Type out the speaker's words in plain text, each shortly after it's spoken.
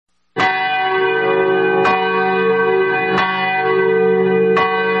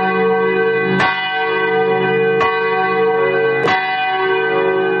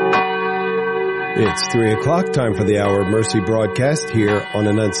It's 3 o'clock, time for the Hour of Mercy broadcast here on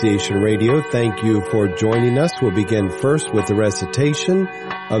Annunciation Radio. Thank you for joining us. We'll begin first with the recitation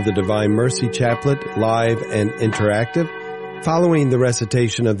of the Divine Mercy Chaplet, live and interactive. Following the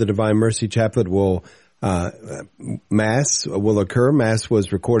recitation of the Divine Mercy Chaplet, Mass will occur. Mass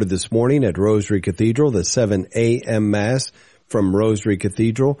was recorded this morning at Rosary Cathedral, the 7 a.m. Mass from Rosary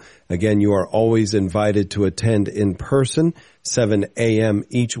Cathedral. Again, you are always invited to attend in person, 7 a.m.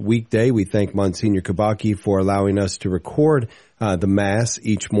 each weekday. We thank Monsignor Kabaki for allowing us to record the Mass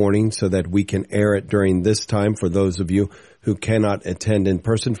each morning so that we can air it during this time for those of you who cannot attend in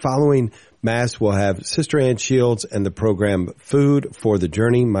person. Following Mass, we'll have Sister Ann Shields and the program Food for the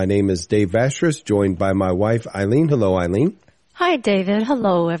Journey. My name is Dave Vacheresse, joined by my wife, Eileen. Hello, Eileen. Hi, David.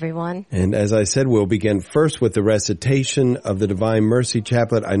 Hello, everyone. And as I said, we'll begin first with the recitation of the Divine Mercy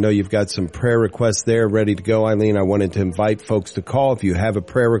Chaplet. I know you've got some prayer requests there ready to go, Eileen. I wanted to invite folks to call. If you have a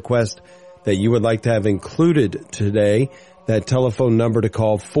prayer request that you would like to have included today, that telephone number to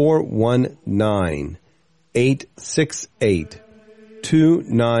call,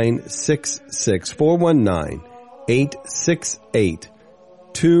 419-868-2966,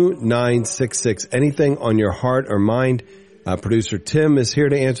 419-868-2966. Anything on your heart or mind, Producer Tim is here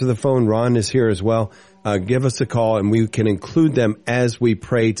to answer the phone. Ron is here as well. Give us a call and we can include them as we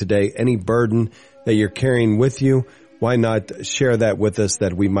pray today. Any burden that you're carrying with you, why not share that with us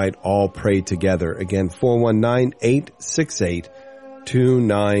that we might all pray together? Again,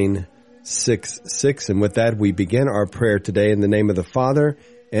 419-868-2966. And with that, we begin our prayer today in the name of the Father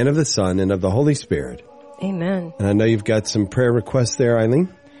and of the Son and of the Holy Spirit. Amen. And I know you've got some prayer requests there,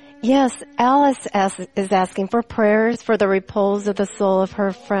 Eileen. Yes, Alice is asking for prayers for the repose of the soul of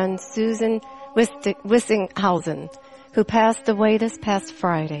her friend Susan Wissinghausen, who passed away this past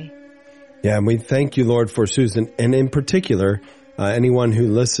Friday. Yeah, and we thank you, Lord, for Susan, and in particular, anyone who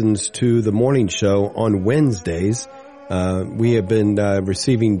listens to the morning show on Wednesdays. We have been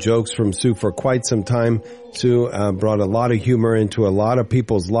receiving jokes from Sue for quite some time. Sue brought a lot of humor into a lot of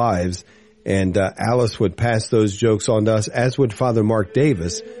people's lives, and Alice would pass those jokes on to us, as would Father Mark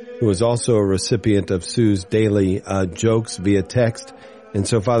Davis, who is also a recipient of Sue's daily jokes via text. And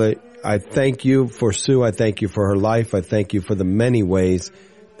so, Father, I thank you for Sue. I thank you for her life. I thank you for the many ways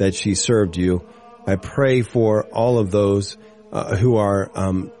that she served you. I pray for all of those who are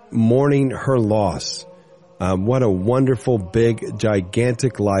mourning her loss. What a wonderful, big,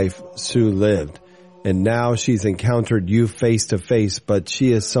 gigantic life Sue lived. And now she's encountered you face to face, but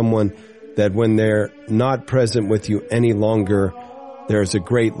she is someone that when they're not present with you any longer, there's a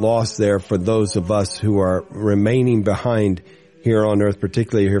great loss there for those of us who are remaining behind here on earth,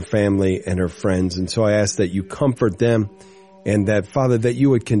 particularly her family and her friends. And so I ask that you comfort them and that, Father, that you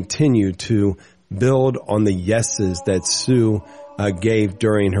would continue to build on the yeses that Sue gave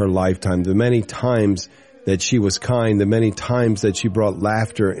during her lifetime, the many times that she was kind, the many times that she brought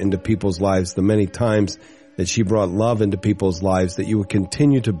laughter into people's lives, the many times that she brought love into people's lives, that you would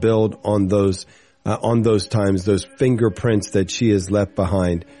continue to build on those times, those fingerprints that she has left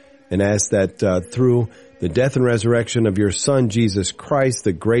behind, and ask that through the death and resurrection of your Son, Jesus Christ,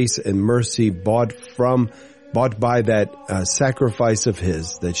 the grace and mercy bought by that sacrifice of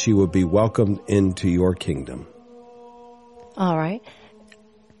his, that she would be welcomed into your kingdom. All right.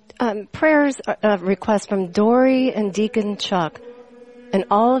 Prayers request from Dory and Deacon Chuck and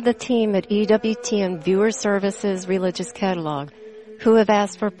all of the team at EWTN Viewer Services Religious Catalog, who have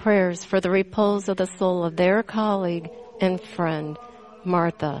asked for prayers for the repose of the soul of their colleague and friend,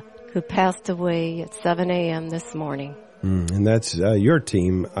 Martha, who passed away at 7 a.m. this morning. And that's your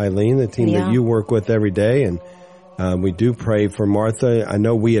team, Eileen, the team that you work with every day. And we do pray for Martha. I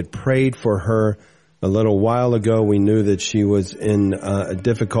know we had prayed for her a little while ago. We knew that she was in a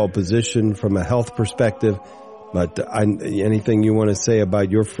difficult position from a health perspective. But anything you want to say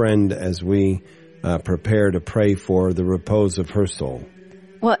about your friend as we prepare to pray for the repose of her soul?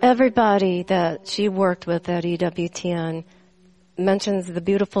 Well, everybody that she worked with at EWTN mentions the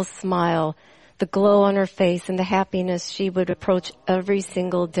beautiful smile, the glow on her face, and the happiness she would approach every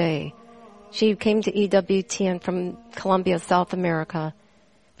single day. She came to EWTN from Colombia, South America,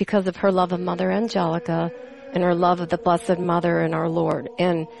 because of her love of Mother Angelica and her love of the Blessed Mother and our Lord.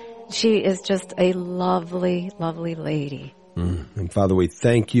 And she is just a lovely, lovely lady. And Father, we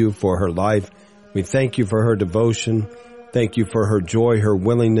thank you for her life. We thank you for her devotion. Thank you for her joy, her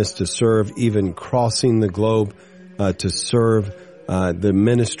willingness to serve, even crossing the globe to serve the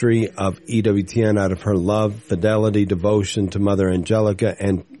ministry of EWTN out of her love, fidelity, devotion to Mother Angelica,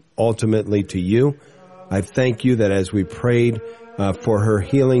 and ultimately to you. I thank you that as we prayed for her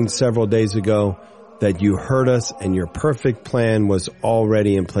healing several days ago, that you heard us and your perfect plan was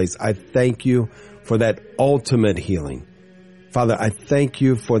already in place. I thank you for that ultimate healing. Father, I thank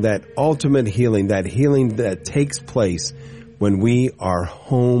you for that ultimate healing that takes place when we are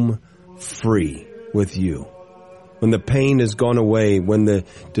home free with you. When the pain has gone away, when the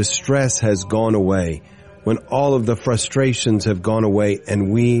distress has gone away, when all of the frustrations have gone away,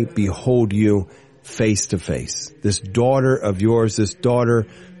 and we behold you face to face. This daughter of yours, this daughter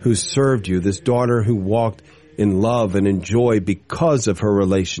who served you, this daughter who walked in love and in joy because of her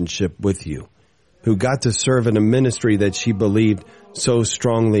relationship with you, who got to serve in a ministry that she believed so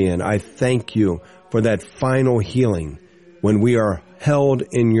strongly in. I thank you for that final healing when we are held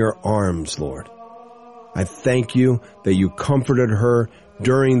in your arms, Lord. I thank you that you comforted her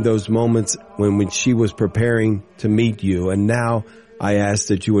during those moments when she was preparing to meet you. And now I ask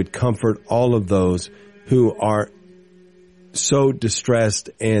that you would comfort all of those who are so distressed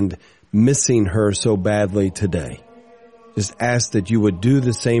and missing her so badly today. Just ask that you would do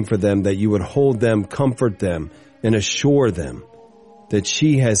the same for them, that you would hold them, comfort them, and assure them that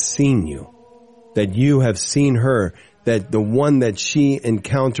she has seen you, that you have seen her, that the one that she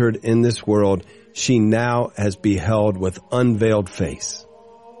encountered in this world, she now has beheld with unveiled face.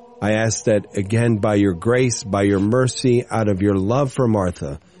 I ask that again, by your grace, by your mercy, out of your love for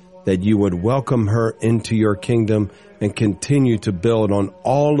Martha, that you would welcome her into your kingdom and continue to build on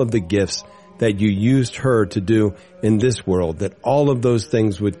all of the gifts that you used her to do in this world, that all of those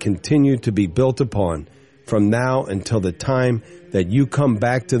things would continue to be built upon from now until the time that you come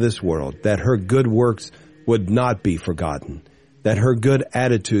back to this world, that her good works would not be forgotten, that her good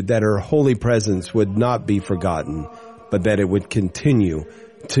attitude, that her holy presence would not be forgotten, but that it would continue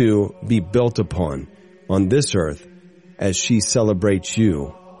to be built upon on this earth as she celebrates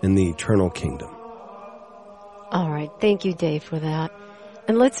you in the eternal kingdom. All right. Thank you, Dave, for that.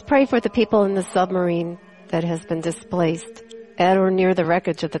 And let's pray for the people in the submarine that has been displaced at or near the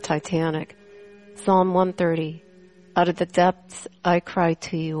wreckage of the Titanic. Psalm 130. Out of the depths I cry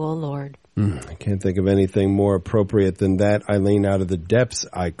to you, O Lord. I can't think of anything more appropriate than that, Eileen. Out of the depths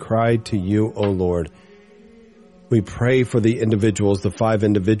I cry to you, O Lord. We pray for the individuals, the 5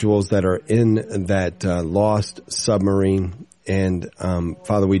 individuals that are in that lost submarine. And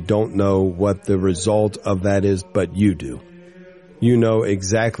Father, we don't know what the result of that is, but you do. You know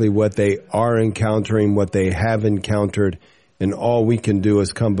exactly what they are encountering, what they have encountered, and all we can do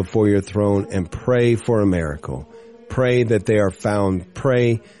is come before your throne and pray for a miracle. Pray that they are found.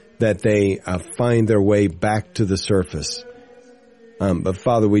 Pray that they find their way back to the surface. But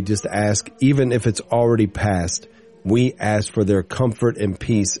Father, we just ask, even if it's already passed, we ask for their comfort and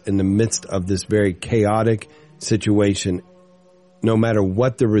peace in the midst of this very chaotic situation. No matter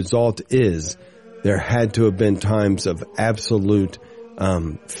what the result is, there had to have been times of absolute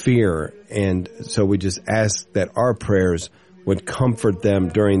fear. And so we just ask that our prayers would comfort them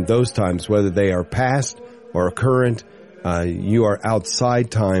during those times, whether they are past or current. You are outside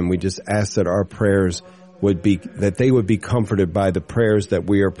time. We just ask that our prayers would be, that they would be comforted by the prayers that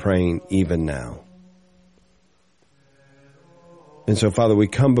we are praying even now. And so, Father, we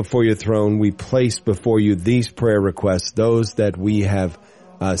come before your throne. We place before you these prayer requests, those that we have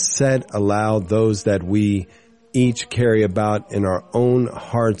said aloud, those that we each carry about in our own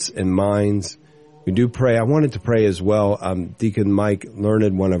hearts and minds. We do pray. I wanted to pray as well. Deacon Mike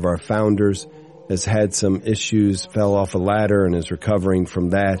Learned, one of our founders, has had some issues, fell off a ladder and is recovering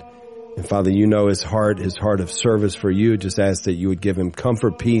from that. And Father, you know his heart of service for you. Just ask that you would give him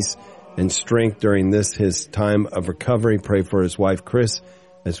comfort, peace, and strength during this, his time of recovery. Pray for his wife, Chris,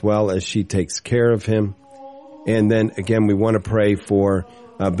 as well as she takes care of him. And then again, we want to pray for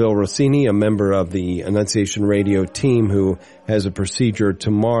Bill Rossini, a member of the Annunciation Radio team who has a procedure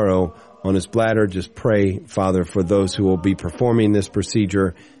tomorrow on his bladder. Just pray, Father, for those who will be performing this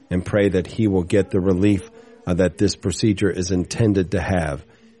procedure, and pray that he will get the relief that this procedure is intended to have.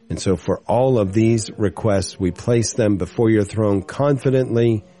 And so for all of these requests, we place them before your throne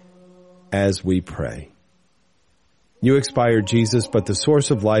confidently as we pray. You expired, Jesus, but the source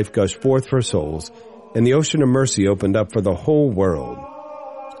of life gushed forth for souls, and the ocean of mercy opened up for the whole world.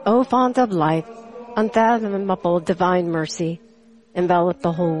 O font of life, unfathomable divine mercy, envelop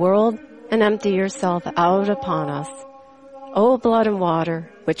the whole world and empty yourself out upon us. O blood and water,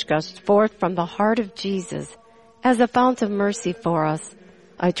 which gushed forth from the heart of Jesus as a fount of mercy for us,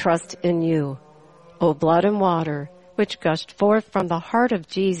 I trust in you. O blood and water, which gushed forth from the heart of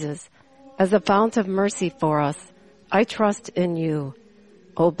Jesus as a fount of mercy for us, I trust in you.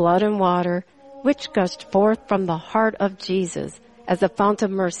 O blood and water, which gushed forth from the heart of Jesus as a fount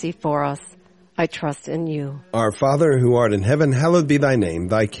of mercy for us, I trust in you. Our Father, who art in heaven, hallowed be thy name.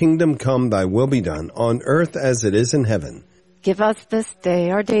 Thy kingdom come, thy will be done, on earth as it is in heaven. Give us this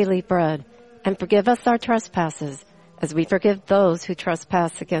day our daily bread, And forgive us our trespasses, as we forgive those who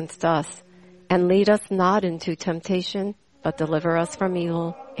trespass against us. And lead us not into temptation, but deliver us from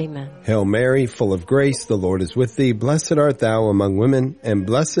evil. Amen. Hail Mary, full of grace, the Lord is with thee. Blessed art thou among women, and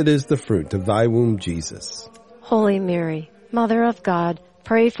blessed is the fruit of thy womb, Jesus. Holy Mary, Mother of God,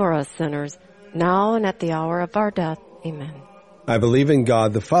 pray for us sinners, now and at the hour of our death. Amen. I believe in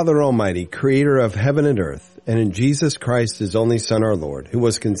God, the Father Almighty, creator of heaven and earth, and in Jesus Christ, his only Son, our Lord, who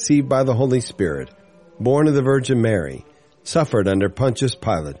was conceived by the Holy Spirit, born of the Virgin Mary, suffered under Pontius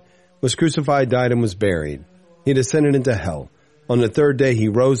Pilate, was crucified, died, and was buried. He descended into hell. On the third day he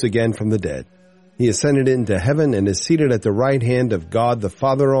rose again from the dead. He ascended into heaven and is seated at the right hand of God the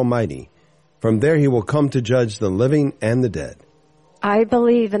Father Almighty. From there he will come to judge the living and the dead. I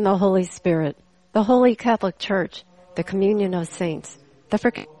believe in the Holy Spirit, the Holy Catholic Church, the communion of saints, the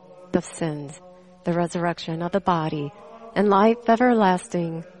forgiveness of sins, the resurrection of the body, and life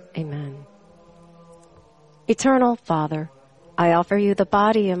everlasting. Amen. Eternal Father, I offer you the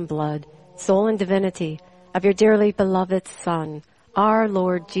body and blood, soul and divinity of your dearly beloved Son, our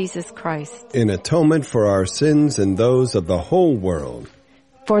Lord Jesus Christ, in atonement for our sins and those of the whole world.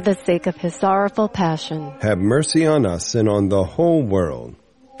 For the sake of his sorrowful passion, have mercy on us and on the whole world.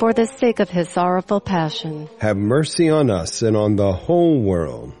 For the sake of his sorrowful passion, have mercy on us and on the whole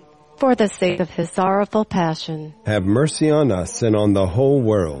world. For the sake of his sorrowful passion, have mercy on us and on the whole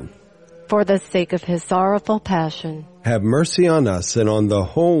world. For the sake of his sorrowful passion, have mercy on us and on the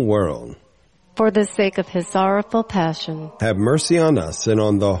whole world. For the sake of his sorrowful passion, have mercy on us and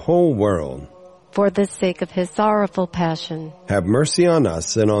on the whole world. For the sake of his sorrowful passion, have mercy on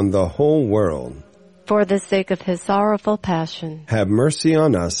us and on the whole world. For the sake of his sorrowful passion, have mercy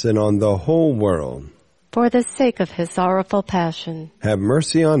on us and on the whole world. For the sake of his sorrowful passion, have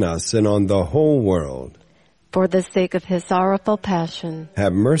mercy on us and on the whole world. For the sake of his sorrowful passion,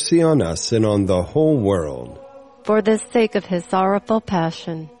 have mercy on us and on the whole world. For the sake of his sorrowful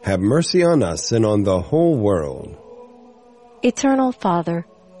passion, have mercy on us and on the whole world. Eternal Father,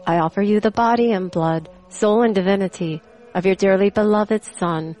 I offer you the body and blood, soul and divinity of your dearly beloved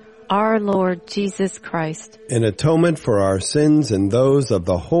Son, our Lord Jesus Christ, in atonement for our sins and those of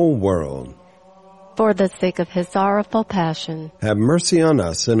the whole world. For the sake of his sorrowful passion, have mercy on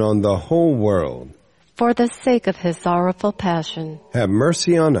us and on the whole world. For the sake of his sorrowful passion, have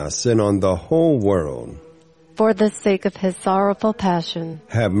mercy on us and on the whole world. For the sake of his sorrowful passion,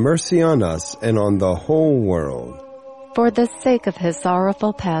 have mercy on us and on the whole world. For the sake of his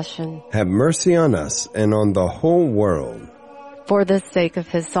sorrowful passion, have mercy on us and on the whole world. For the sake of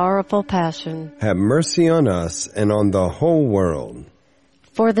his sorrowful passion, have mercy on us and on the whole world.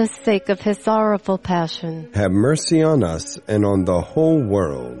 For the sake of his sorrowful passion, have mercy on us and on the whole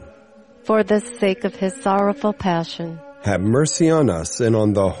world. For the sake of his sorrowful passion, have mercy on us and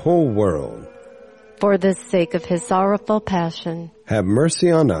on the whole world. For the sake of his sorrowful passion, have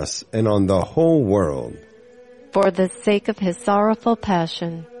mercy on us and on the whole world. For the sake of his sorrowful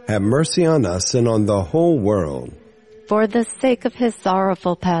passion, have mercy on us and on the whole world. For the sake of his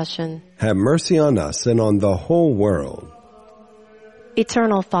sorrowful passion, have mercy on us and on the whole world.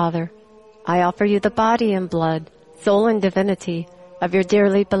 Eternal Father, I offer you the body and blood, soul and divinity of your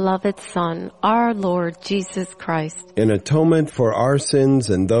dearly beloved Son, our Lord Jesus Christ, in atonement for our sins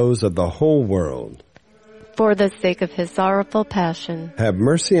and those of the whole world. For the sake of his sorrowful passion, have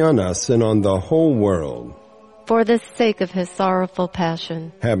mercy on us and on the whole world. For the sake of his sorrowful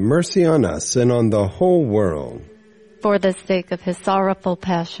passion, have mercy on us and on the whole world. For the sake of his sorrowful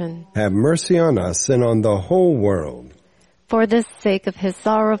passion, have mercy on us and on the whole world. For the sake of his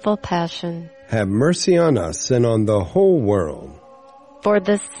sorrowful passion, have mercy on us and on the whole world. For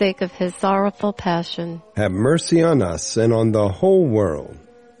the sake of his sorrowful passion, have mercy on us and on the whole world.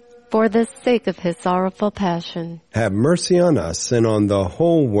 For the sake of his sorrowful passion, have mercy on us and on the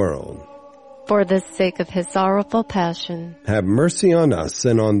whole world. For the sake of his sorrowful passion, have mercy on us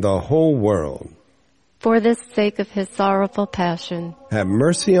and on the whole world. For the sake of his sorrowful passion, have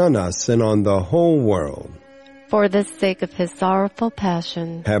mercy on us and on the whole world. For the sake of his sorrowful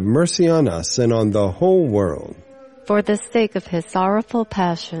passion, have mercy on us and on the whole world. For the sake of his sorrowful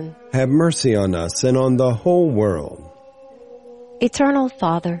passion, have mercy on us and on the whole world. Eternal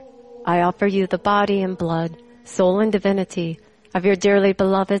Father, I offer you the body and blood, soul and divinity of your dearly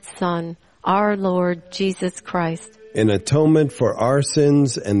beloved Son, our Lord Jesus Christ, in atonement for our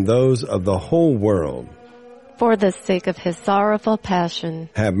sins and those of the whole world. For the sake of his sorrowful passion,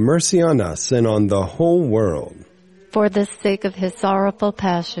 have mercy on us and on the whole world. For the sake of his sorrowful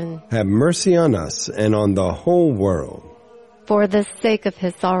passion, have mercy on us and on the whole world. For the sake of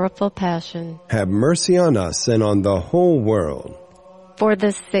his sorrowful passion, have mercy on us and on the whole world. For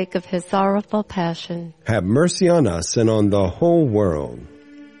the sake of his sorrowful passion. Have mercy on us and on the whole world.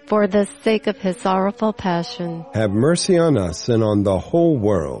 For the sake of his sorrowful passion. Have mercy on us and on the whole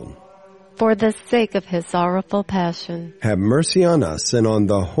world. For the sake of his sorrowful passion. Have mercy on us and on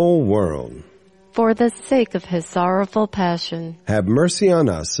the whole world. For the sake of his sorrowful passion. Have mercy on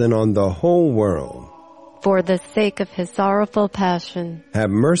us and on the whole world. For the sake of his sorrowful passion. Have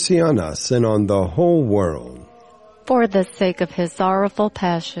mercy on us and on the whole world. For the sake of his sorrowful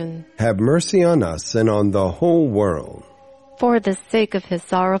passion. Have mercy on us and on the whole world. For the sake of his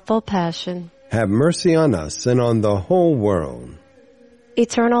sorrowful passion. Have mercy on us and on the whole world.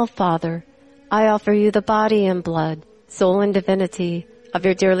 Eternal Father, I offer you the body and blood, soul and divinity of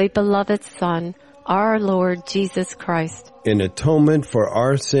your dearly beloved Son, our Lord Jesus Christ, in atonement for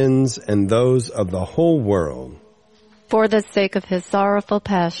our sins and those of the whole world. For the sake of his sorrowful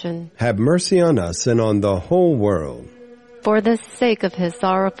passion. Have mercy on us and on the whole world. For the sake of his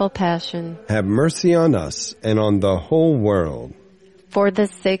sorrowful passion. Have mercy on us and on the whole world. For the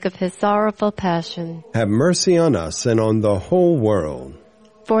sake of his sorrowful passion. Have mercy on us and on the whole world.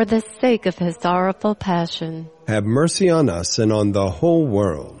 For the sake of his sorrowful passion. Have mercy on us and on the whole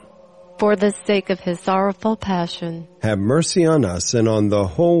world. For the sake of his sorrowful passion. Have mercy on us and on the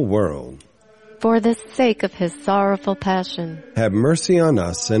whole world. For the sake of his sorrowful passion. Have mercy on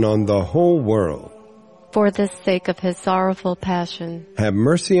us and on the whole world. For the sake of his sorrowful passion. Have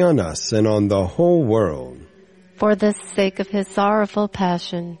mercy on us and on the whole world. For the sake of his sorrowful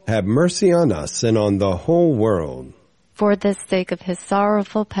passion. Have mercy on us and on the whole world. For the sake of his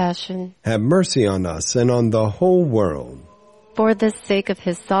sorrowful passion. Have mercy on us and on the whole world. For the sake of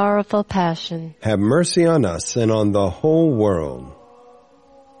his sorrowful passion. Have mercy on us and on the whole world.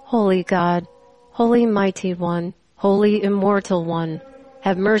 Holy God, Holy Mighty One, Holy Immortal One,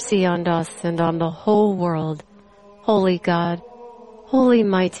 have mercy on us and on the whole world. Holy God, Holy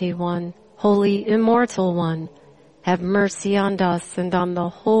Mighty One, Holy Immortal One, have mercy on us and on the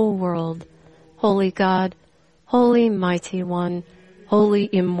whole world. Holy God, Holy Mighty One, Holy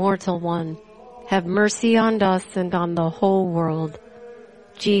Immortal One, have mercy on us and on the whole world.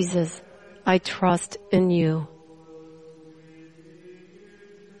 Jesus, I trust in you.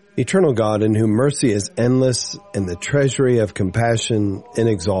 Eternal God, in whom mercy is endless and the treasury of compassion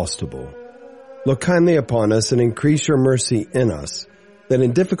inexhaustible, look kindly upon us and increase your mercy in us, that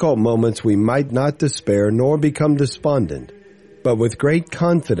in difficult moments we might not despair nor become despondent, but with great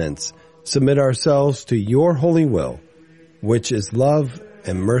confidence submit ourselves to your holy will, which is love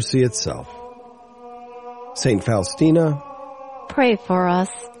and mercy itself. Saint Faustina, pray for us.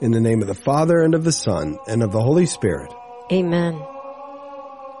 In the name of the Father, and of the Son, and of the Holy Spirit. Amen.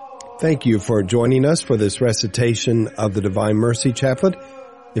 Thank you for joining us for this recitation of the Divine Mercy Chaplet.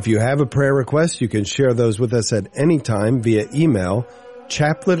 If you have a prayer request, you can share those with us at any time via email,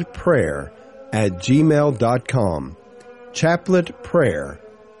 chapletprayer@gmail.com.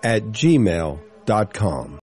 chapletprayer@gmail.com.